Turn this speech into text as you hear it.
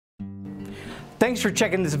Thanks for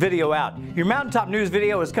checking this video out. Your Mountaintop News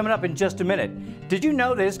video is coming up in just a minute. Did you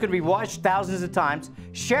know that it's going to be watched thousands of times,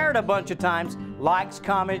 shared a bunch of times, likes,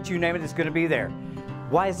 comments, you name it, it's going to be there.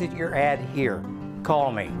 Why isn't your ad here?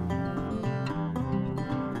 Call me.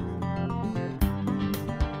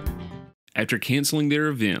 After canceling their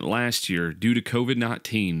event last year due to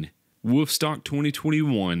COVID-19, Woofstock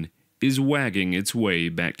 2021 is wagging its way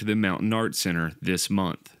back to the Mountain Arts Center this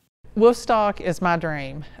month. Woofstock is my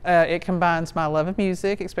dream. It combines my love of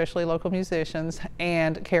music, especially local musicians,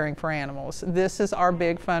 and caring for animals. This is our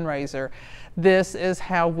big fundraiser. This is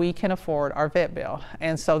how we can afford our vet bill.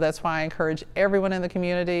 And so that's why I encourage everyone in the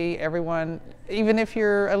community, everyone, even if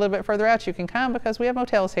you're a little bit further out, you can come because we have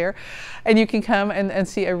motels here, and you can come and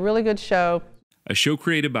see a really good show. A show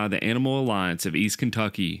created by the Animal Alliance of East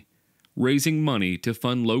Kentucky, raising money to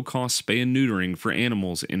fund low-cost spay and neutering for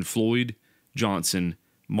animals in Floyd, Johnson,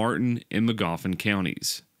 Martin, and Magoffin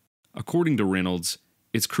counties. According to Reynolds,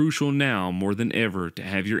 it's crucial now more than ever to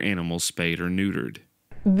have your animals spayed or neutered.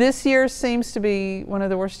 This year seems to be one of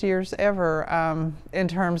the worst years ever in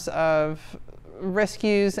terms of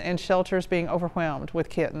rescues and shelters being overwhelmed with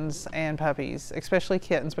kittens and puppies, especially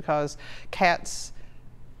kittens, because cats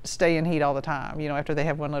stay in heat all the time. You know, after they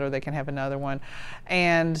have one litter, they can have another one.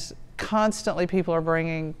 And constantly people are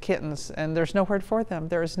bringing kittens, and there's nowhere for them.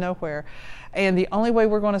 There is nowhere. And the only way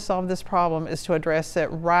we're going to solve this problem is to address it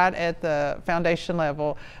right at the foundation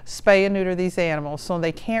level, spay and neuter these animals so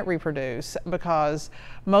they can't reproduce, because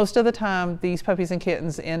most of the time these puppies and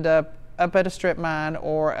kittens end up at a strip mine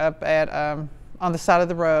or up at on the side of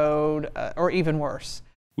the road, or even worse.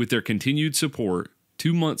 With their continued support,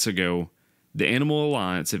 2 months ago, the Animal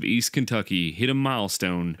Alliance of East Kentucky hit a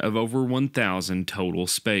milestone of over 1,000 total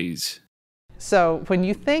spays. So when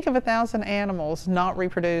you think of 1,000 animals not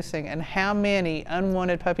reproducing and how many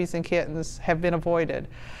unwanted puppies and kittens have been avoided,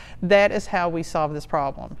 that is how we solve this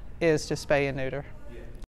problem, is to spay and neuter.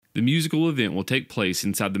 The musical event will take place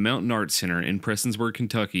inside the Mountain Arts Center in Prestonsburg,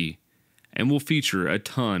 Kentucky, and will feature a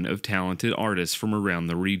ton of talented artists from around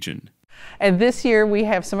the region. And this year we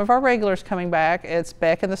have some of our regulars coming back. It's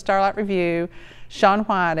Beck and the Starlight Review, Sean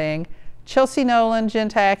Whiting, Chelsea Nolan, Jen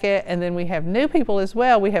Tackett, and then we have new people as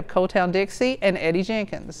well. We have Coletown Dixie and Eddie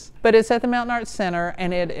Jenkins. But it's at the Mountain Arts Center,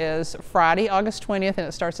 and it is Friday, August 20th, and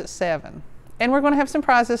it starts at 7. And we're going to have some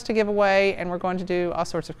prizes to give away, and we're going to do all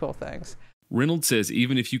sorts of cool things. Reynolds says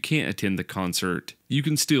even if you can't attend the concert, you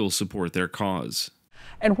can still support their cause.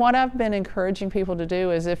 And what I've been encouraging people to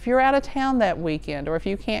do is, if you're out of town that weekend, or if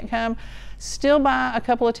you can't come, still buy a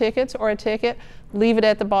couple of tickets or a ticket, leave it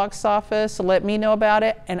at the box office, let me know about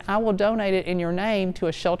it, and I will donate it in your name to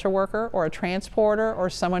a shelter worker or a transporter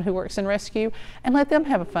or someone who works in rescue, and let them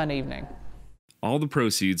have a fun evening. All the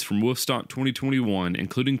proceeds from Woofstock 2021,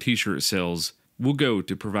 including t-shirt sales, will go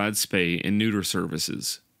to provide spay and neuter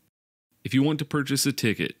services. If you want to purchase a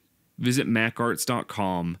ticket, visit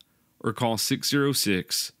macarts.com or call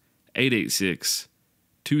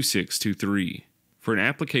 606-886-2623. For an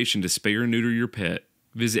application to spay or neuter your pet,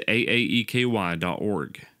 visit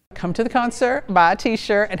aaeky.org. Come to the concert, buy a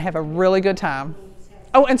t-shirt, and have a really good time.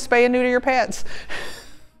 Oh, and spay and neuter your pets.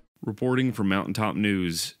 Reporting for Mountaintop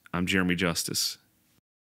News, I'm Jeremy Justice.